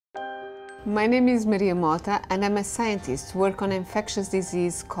My name is Manuel Mota and I'm a scientist working on an infectious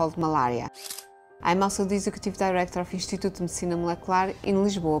disease called malaria. I'm also the Executive Director of Instituto de Medicina Molecular in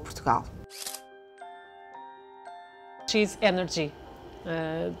Lisboa, Portugal. She's energy,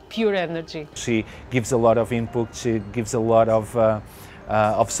 pure energy. She gives a lot of input, she gives a lot of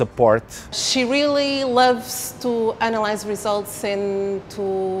support. She really loves to analyze results and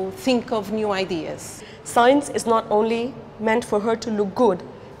to think of new ideas. Science is not only meant for her to look good,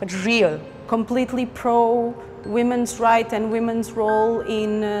 but real. Completely pro women's rights and women's role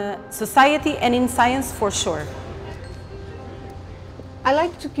in society and in science for sure. I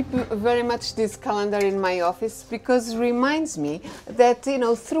like to keep very much this calendar in my office because it reminds me that,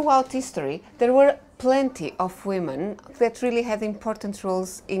 throughout history there were plenty of women that really had important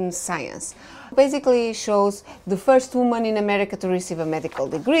roles in science. Basically it shows the first woman in America to receive a medical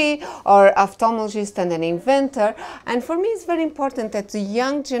degree, or ophthalmologist and an inventor. And for me it's very important that the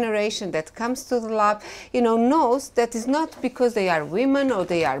young generation that comes to the lab, knows that it's not because they are women or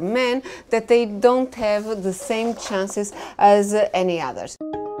they are men that they don't have the same chances as any others.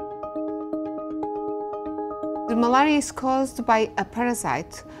 The malaria is caused by a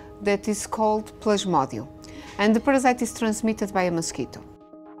parasite that is called Plasmodium, and the parasite is transmitted by a mosquito.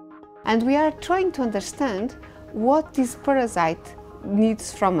 And we are trying to understand what this parasite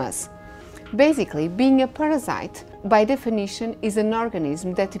needs from us. Basically, being a parasite, by definition, is an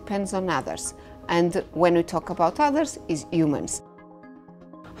organism that depends on others, and when we talk about others, is humans.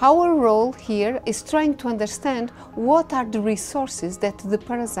 Our role here is trying to understand what are the resources that the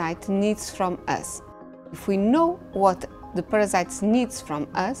parasite needs from us. If we know what the parasite needs from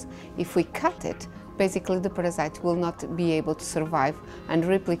us, if we cut it, basically the parasite will not be able to survive and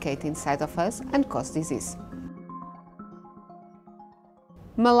replicate inside of us and cause disease.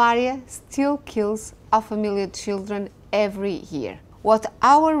 Malaria still kills 500,000 children every year. What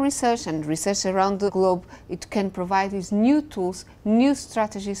our research and research around the globe it can provide is new tools, new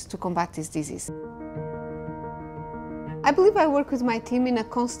strategies to combat this disease. I believe I work with my team in a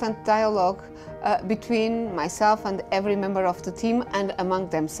constant dialogue between myself and every member of the team and among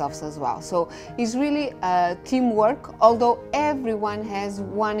themselves as well. So it's really teamwork, although everyone has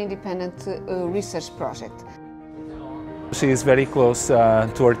one independent research project. She is very close to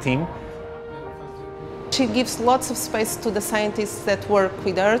her team. She gives lots of space to the scientists that work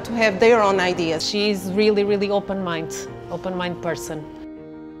with her to have their own ideas. She's really open-minded person.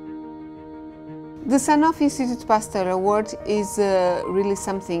 The Sanofi-Institut Pasteur award is really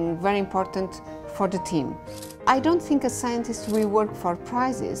something very important for the team. I don't think as scientists we work for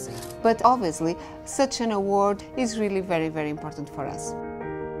prizes, but obviously such an award is really very important for us.